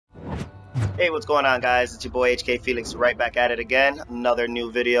Hey, what's going on, guys? It's your boy HK Felix right back at it again. Another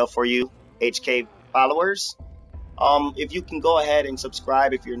new video for you HK followers. If you can go ahead and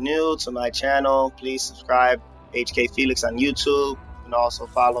subscribe if you're new to my channel, please subscribe HK Felix on YouTube and also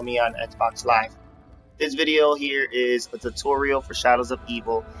follow me on Xbox Live. This video here is a tutorial for Shadows of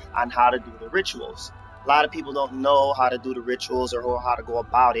Evil on how to do the rituals. A lot of people don't know how to do the rituals or how to go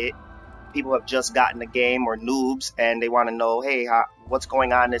about it. People have just gotten the game or noobs and they want to know, hey, what's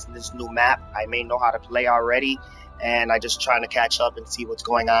going on in this new map? I may know how to play already and I just trying to catch up and see what's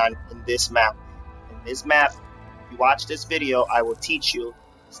going on in this map. In this map, if you watch this video, I will teach you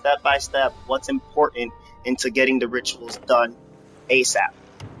step by step what's important into getting the rituals done ASAP.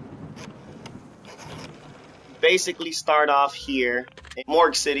 Basically start off here.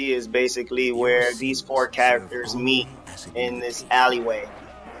 Morgue City is basically where these four characters meet in this alleyway.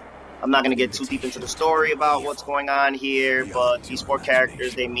 I'm not going to get too deep into the story about what's going on here, but these four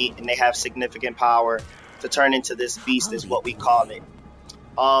characters, they meet and they have significant power to turn into this beast is what we call it.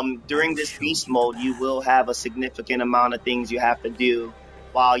 During this beast mode, you will have a significant amount of things you have to do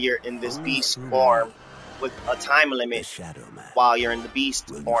while you're in this beast form with a time limit while you're in the beast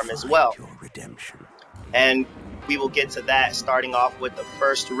form as well. And we will get to that starting off with the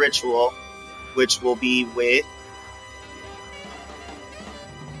first ritual, which will be with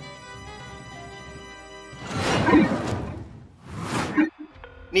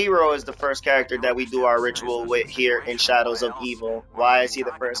Nero is the first character that we do our ritual with here in Shadows of Evil. Why is he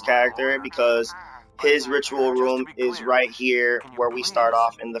the first character? Because his ritual room is right here where we start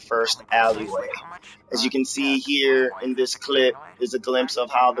off in the first alleyway. As you can see here in this clip is a glimpse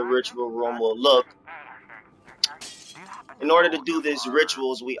of how the ritual room will look. In order to do these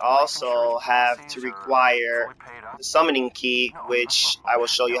rituals, we also have to require the summoning key, which I will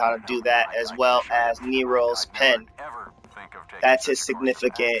show you how to do that, as well as Nero's pen. That's his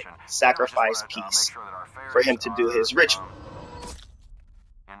significant sacrifice piece for him to do his ritual.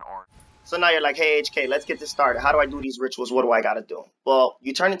 So now you're like, hey HK, let's get this started. How do I do these rituals? What do I gotta do? Well,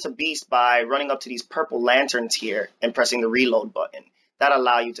 you turn into beast by running up to these purple lanterns here and pressing the reload button. That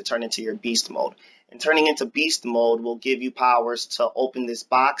allows you to turn into your beast mode. And turning into beast mode will give you powers to open this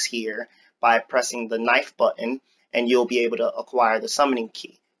box here by pressing the knife button, and you'll be able to acquire the summoning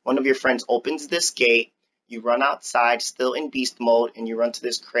key. One of your friends opens this gate. You run outside, still in beast mode, and you run to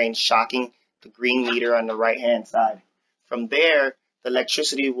this crane, shocking the green meter on the right-hand side. From there, the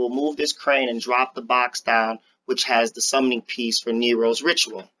electricity will move this crane and drop the box down, which has the summoning piece for Nero's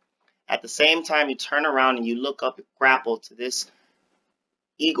ritual. At the same time, you turn around and you look up and grapple to this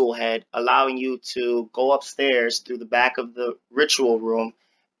eagle head, allowing you to go upstairs through the back of the ritual room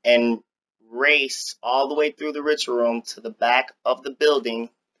and race all the way through the ritual room to the back of the building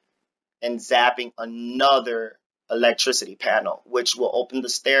and zapping another electricity panel, which will open the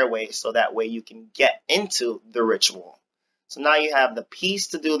stairway so that way you can get into the ritual. So now you have the piece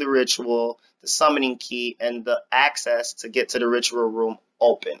to do the ritual, the summoning key, and the access to get to the ritual room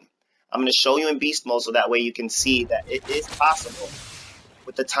open. I'm going to show you in beast mode so that way you can see that it is possible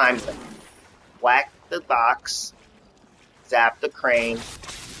with the time limit. Whack the box, zap the crane,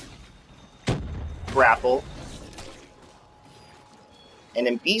 grapple. And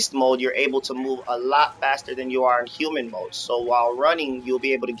in beast mode, you're able to move a lot faster than you are in human mode. So while running, you'll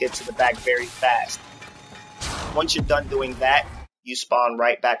be able to get to the back very fast. Once you're done doing that, you spawn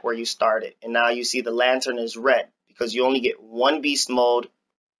right back where you started. And now you see the lantern is red because you only get one beast mode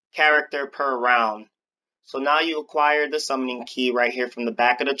character per round. So now you acquire the summoning key right here from the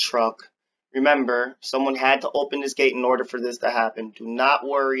back of the truck. Remember, someone had to open this gate in order for this to happen. Do not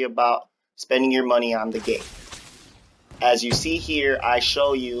worry about spending your money on the gate. As you see here, I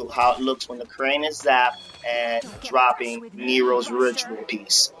show you how it looks when the crane is zapped and dropping Nero's ritual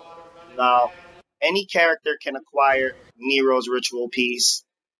piece. Now, any character can acquire Nero's ritual piece,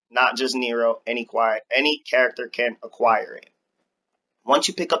 not just Nero, any character can acquire it. Once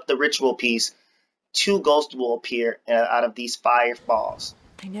you pick up the ritual piece, two ghosts will appear out of these fireballs.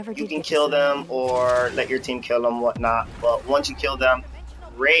 You can kill them or let your team kill them, whatnot, but once you kill them,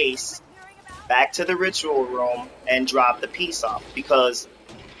 race back to the ritual room and drop the piece off, because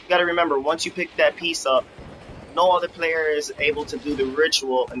you got to remember, once you pick that piece up, no other player is able to do the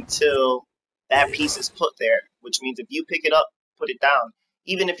ritual until that piece is put there, which means if you pick it up, put it down.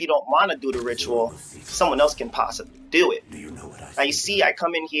 Even if you don't want to do the ritual, someone else can possibly do it. Now you see, I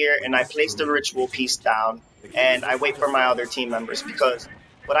come in here and I place the ritual piece down and I wait for my other team members, because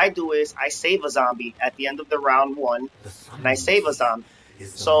what I do is I save a zombie at the end of the round one, and I save a zombie.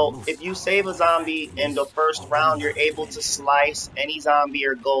 So if you save a zombie in the first round, you're able to slice any zombie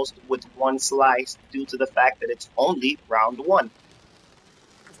or ghost with one slice due to the fact that it's only round one.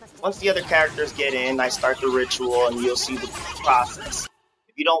 Once the other characters get in, I start the ritual and you'll see the process.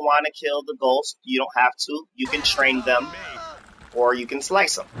 If you don't want to kill the ghost, you don't have to. You can train them or you can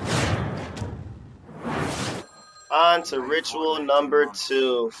slice them. On to ritual number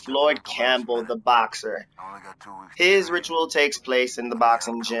 2, Floyd Campbell, the boxer. His ritual takes place in the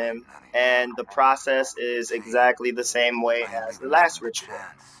boxing gym, and the process is exactly the same way as the last ritual.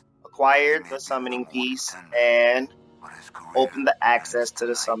 Acquire the summoning piece and open the access to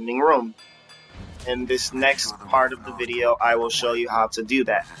the summoning room. In this next part of the video, I will show you how to do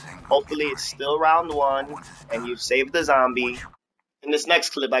that. Hopefully it's still round 1 and you've saved the zombie. In this next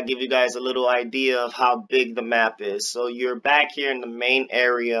clip, I give you guys a little idea of how big the map is. So you're back here in the main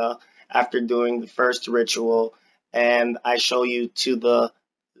area after doing the first ritual, and I show you to the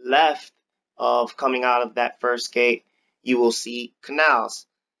left of coming out of that first gate, you will see canals.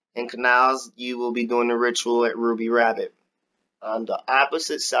 In canals, you will be doing the ritual at Ruby Rabbit. On the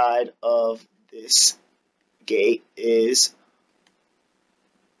opposite side of this gate is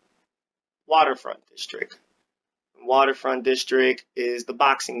Waterfront District. Waterfront District is the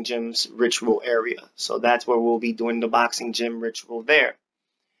boxing gym's ritual area. So that's where we'll be doing the boxing gym ritual there.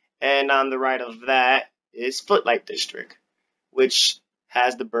 And on the right of that is Footlight District, which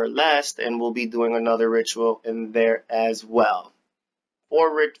has the burlesque, and we'll be doing another ritual in there as well.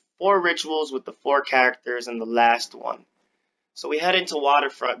 Four rituals with the 4 characters in the last one. So we head into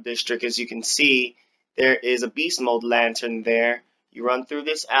Waterfront District. As you can see, there is a beast mode lantern there. You run through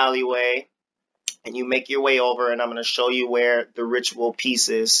this alleyway and you make your way over, and I'm going to show you where the ritual piece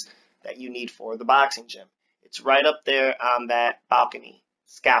is that you need for the boxing gym. It's right up there on that balcony,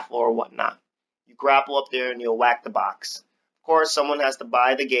 scaffold or whatnot. You grapple up there and you'll whack the box. Of course, someone has to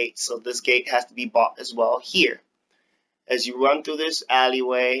buy the gate, so this gate has to be bought as well here. As you run through this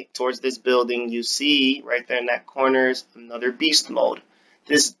alleyway towards this building, you see right there in that corner is another beast mode.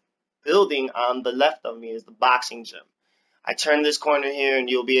 This building on the left of me is the boxing gym. I turn this corner here and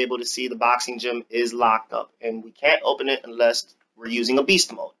you'll be able to see the boxing gym is locked up, and we can't open it unless we're using a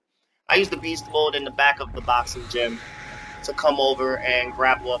beast mode. I use the beast mode in the back of the boxing gym to come over and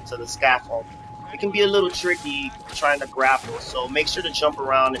grapple up to the scaffold. It can be a little tricky trying to grapple, so make sure to jump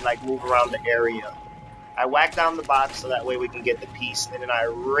around and move around the area. I whack down the box so that way we can get the piece, and then I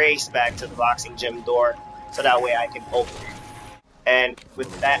race back to the boxing gym door so that way I can open it. And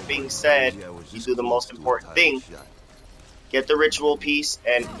with that being said, you do the most important thing. Get the ritual piece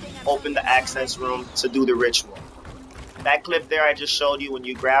and open the access room to do the ritual. That clip there I just showed you, when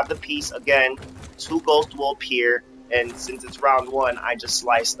you grab the piece, again, 2 ghosts will appear, and since it's round 1, I just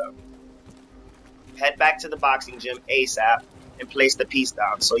sliced them. Head back to the boxing gym ASAP and place the piece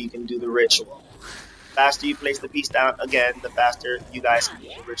down so you can do the ritual. The faster you place the piece down, again, the faster you guys can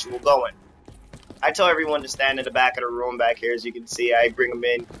get the ritual going. I tell everyone to stand in the back of the room back here. As you can see, I bring them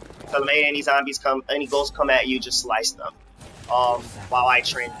in. Tell them, hey, any ghosts come at you, just slice them. While I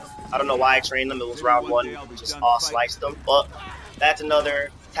train them. I don't know why I trained them. It was round 1. We just all sliced them. But that's another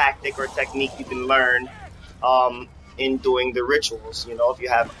tactic or technique you can learn in doing the rituals. You know, if you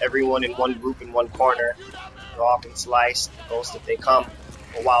have everyone in one group in one corner, you all can slice the ghosts if they come,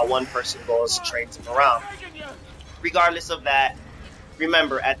 but while one person goes, trains them around. Regardless of that,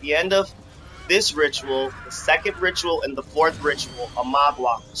 remember, at the end of this ritual, the second ritual and the 4th ritual, a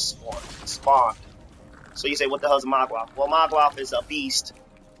Mogwai spawned. So you say, what the hell is a Mogwai? Well, Mogwai is a beast,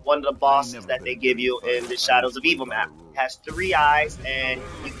 one of the bosses that they give you in the Shadows of Evil map. It has 3 eyes, and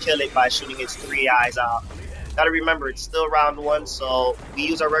you kill it by shooting its 3 eyes out. Gotta remember, it's still round 1, so we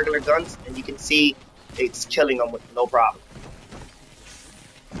use our regular guns, and you can see it's killing them with no problem.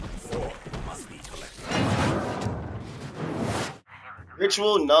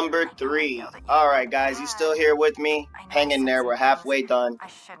 Ritual number 3. Alright guys, you still here with me? Hang in there, we're halfway done.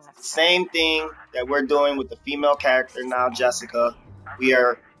 Same thing that we're doing with the female character now, Jessica. We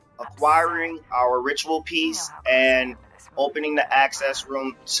are acquiring our ritual piece and opening the access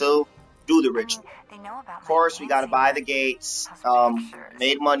room to do the ritual. Of course, we gotta buy the gates.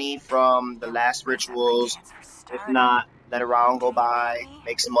 Made money from the last rituals. If not, let a round go by,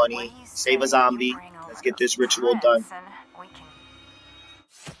 make some money, save a zombie. Let's get this ritual done.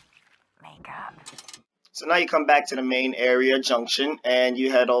 So now you come back to the main area junction and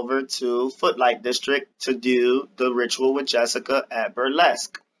you head over to Footlight District to do the ritual with Jessica at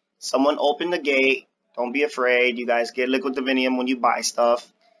Burlesque. Someone open the gate. Don't be afraid. You guys get liquid divinium when you buy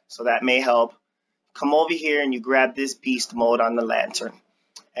stuff, so that may help. Come over here and you grab this beast mode on the lantern.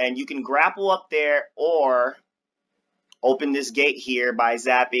 And you can grapple up there or open this gate here by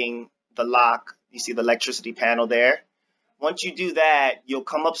zapping the lock. You see the electricity panel there. Once you do that, you'll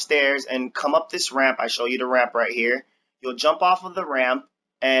come upstairs and come up this ramp. I show you the ramp right here. You'll jump off of the ramp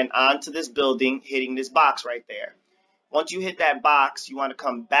and onto this building, hitting this box right there. Once you hit that box, you want to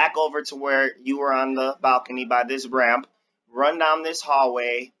come back over to where you were on the balcony by this ramp, run down this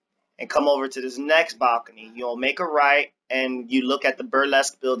hallway, and come over to this next balcony. You'll make a right, and you look at the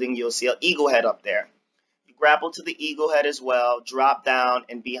burlesque building. You'll see an eagle head up there. You grapple to the eagle head as well, drop down,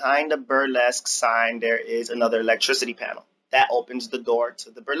 and behind the burlesque sign, there is another electricity panel. That opens the door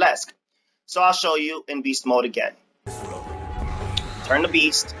to the burlesque. So I'll show you in beast mode again. Turn the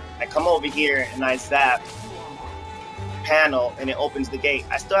beast. I come over here, and I zap panel, and it opens the gate.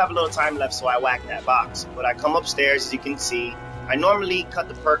 I still have a little time left, so I whack that box. But I come upstairs, as you can see. I normally cut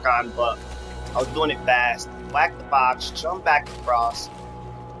the perk on, but I was doing it fast. Whack the box, jump back across,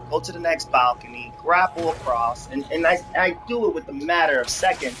 go to the next balcony, grapple across, and I do it with a matter of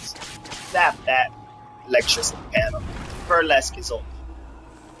seconds. Zap that electricity panel. Burlesque is open.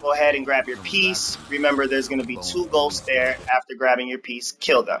 Go ahead and grab your piece. Remember, there's going to be 2 ghosts there. After grabbing your piece,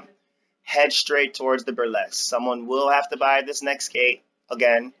 kill them. Head straight towards the burlesque. Someone will have to buy this next gate.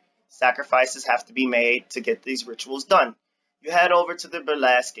 Again, sacrifices have to be made to get these rituals done. You head over to the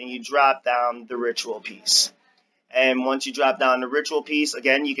burlesque and you drop down the ritual piece. And once you drop down the ritual piece,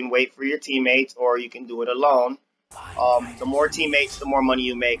 again, you can wait for your teammates or you can do it alone. The more teammates, the more money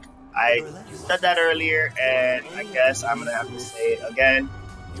you make. I said that earlier, and I guess I'm going to have to say it again,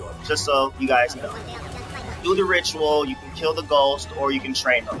 just so you guys know. Do the ritual, you can kill the ghost, or you can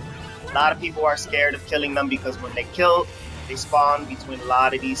train them. A lot of people are scared of killing them because when they kill, they spawn between a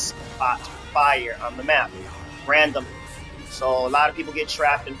lot of these spots with fire on the map, randomly. So a lot of people get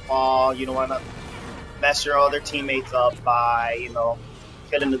trapped and fall. You don't want to mess your other teammates up by,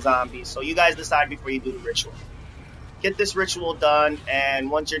 killing the zombies. So you guys decide before you do the ritual. Get this ritual done, and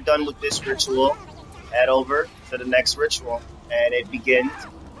once you're done with this ritual, head over to the next ritual, and it begins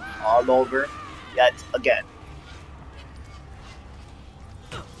all over yet again.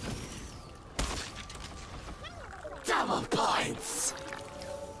 Double points!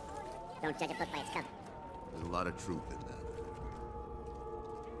 Don't judge a book by its cover. There's a lot of truth in that.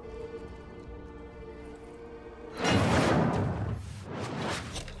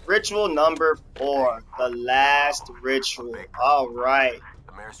 Ritual number 4, the last ritual. All right.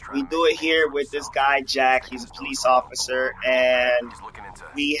 We do it here with this guy, Jack. He's a police officer, and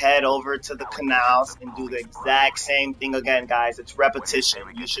we head over to the canals and do the exact same thing again, guys. It's repetition.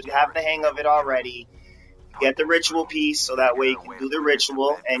 You should have the hang of it already. Get the ritual piece so that way you can do the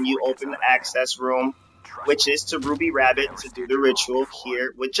ritual, and you open the access room, which is to Ruby Rabbit, to do the ritual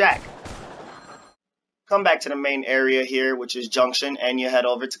here with Jack. Come back to the main area here, which is Junction, and you head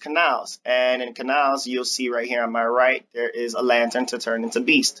over to Canals. And in Canals, you'll see right here on my right, there is a lantern to turn into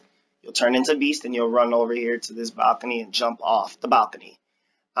Beast. You'll turn into Beast, and you'll run over here to this balcony and jump off the balcony.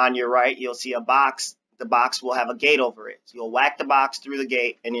 On your right, you'll see a box. The box will have a gate over it. So you'll whack the box through the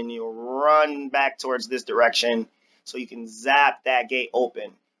gate, and then you'll run back towards this direction so you can zap that gate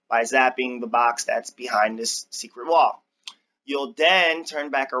open by zapping the box that's behind this secret wall. You'll then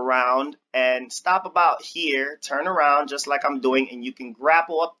turn back around and stop about here, turn around just like I'm doing, and you can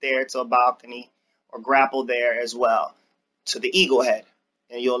grapple up there to a balcony or grapple there as well to the eagle head,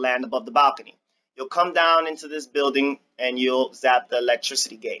 and you'll land above the balcony. You'll come down into this building and you'll zap the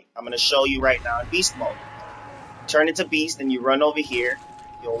electricity gate. I'm going to show you right now in beast mode. Turn into beast and you run over here.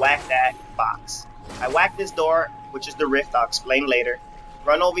 You'll whack that box. I whack this door, which is the rift. I'll explain later.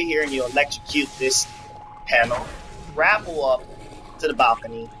 Run over here and you'll electrocute this panel. Grapple up to the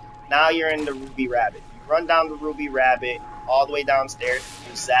balcony. Now you're in the Ruby Rabbit. You run down the Ruby Rabbit all the way downstairs.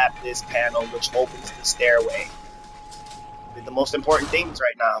 You zap this panel, which opens the stairway. The most important things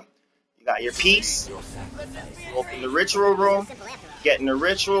right now. You got your piece. You open the ritual room. Get in the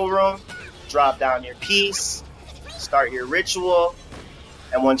ritual room. Drop down your piece. Start your ritual.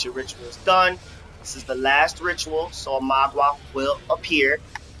 And once your ritual is done, this is the last ritual, so a Mogwai will appear.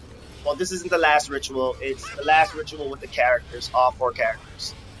 Well, this isn't the last ritual. It's the last ritual with the characters, all 4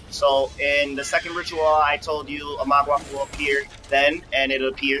 characters. So in the second ritual, I told you a Mogwai will appear then, and it'll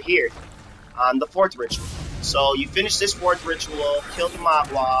appear here on the 4th ritual. So you finish this 4th ritual, kill the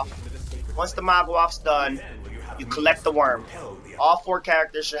Mogwai. Once the Mogwai's done, you collect the worm. All 4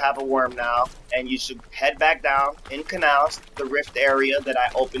 characters should have a worm now, and you should head back down in Canals, the rift area that I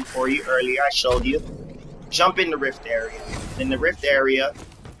opened for you earlier. I showed you. Jump in the rift area. In the rift area,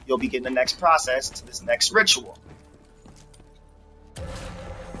 you'll begin the next process to this next ritual.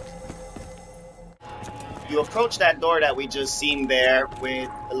 You approach that door that we just seen there with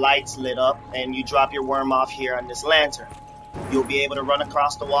the lights lit up, and you drop your worm off here on this lantern. You'll be able to run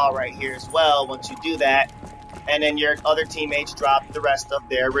across the wall right here as well once you do that, and then your other teammates drop the rest of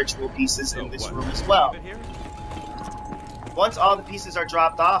their ritual pieces in this room as well. Once all the pieces are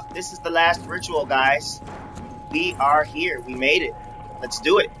dropped off, this is the last ritual, guys. We are here. We made it. Let's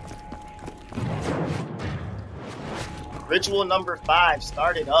do it. Ritual number 5,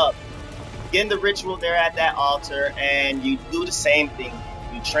 start it up. Begin the ritual there at that altar, and you do the same thing.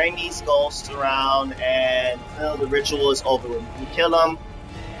 You train these ghosts around until the ritual is over with. You kill them,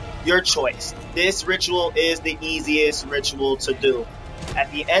 your choice. This ritual is the easiest ritual to do.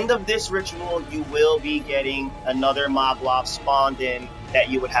 At the end of this ritual, you will be getting another Moglov spawned in that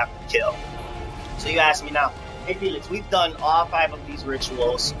you would have to kill. So you ask me now, hey Felix, we've done all 5 of these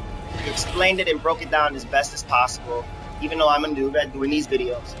rituals. You explained it and broke it down as best as possible, even though I'm a noob at doing these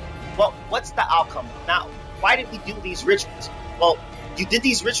videos. Well, what's the outcome? Now, why did we do these rituals? Well, you did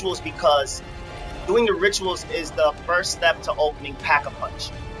these rituals because doing the rituals is the first step to opening Pack-a-Punch.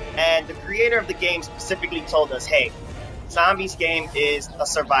 And the creator of the game specifically told us, hey, Zombies game is a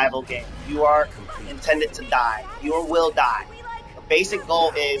survival game. You are intended to die. You will die. The basic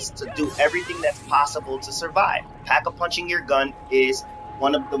goal is to do everything that's possible to survive. Pack-a-punching your gun is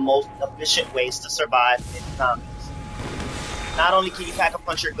one of the most efficient ways to survive in zombies. Not only can you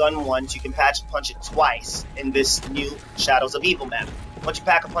pack-a-punch your gun once, you can patch-punch it twice in this new Shadows of Evil map. Once you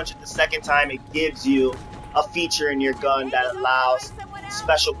pack-a-punch it the second time, it gives you a feature in your gun that allows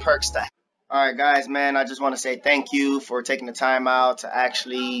special perks to. Alright guys, man, I just want to say thank you for taking the time out to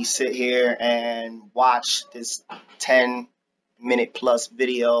actually sit here and watch this 10-minute plus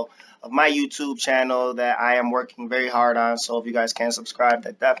video of my YouTube channel that I am working very hard on. So if you guys can subscribe,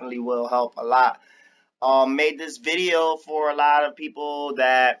 that definitely will help a lot. Made this video for a lot of people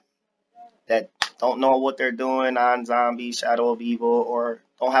that don't know what they're doing on Zombie Shadow of Evil or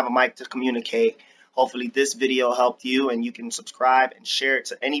don't have a mic to communicate. Hopefully this video helped you, and you can subscribe and share it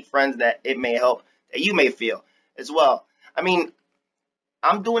to any friends that it may help, that you may feel as well. I mean,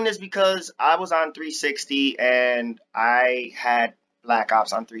 I'm doing this because I was on 360 and I had Black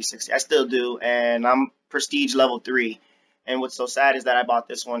Ops on 360. I still do, and I'm Prestige level 3. And what's so sad is that I bought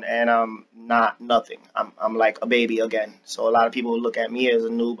this one and I'm not nothing. I'm like a baby again. So a lot of people look at me as a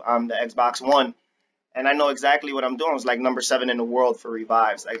noob. I'm the Xbox One. And I know exactly what I'm doing. It's like number 7 in the world for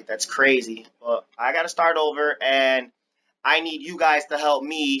revives. Like, that's crazy. But I got to start over, and I need you guys to help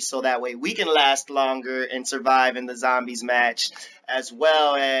me so that way we can last longer and survive in the zombies match, as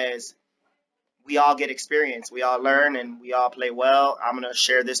well as we all get experience. We all learn, and we all play well. I'm going to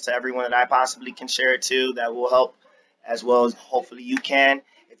share this to everyone that I possibly can share it to that will help, as well as hopefully you can.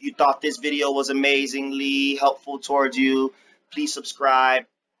 If you thought this video was amazingly helpful towards you, please subscribe.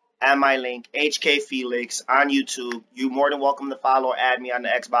 At my link, HK Felix on YouTube. You're more than welcome to follow or add me on the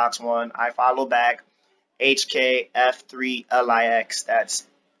Xbox One. I follow back HKF3LIX. That's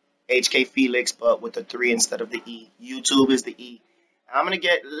HK Felix, but with the 3 instead of the E. YouTube is the E. I'm gonna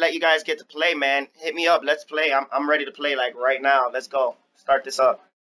let you guys get to play, man. Hit me up. Let's play. I'm ready to play like right now. Let's go. Start this up.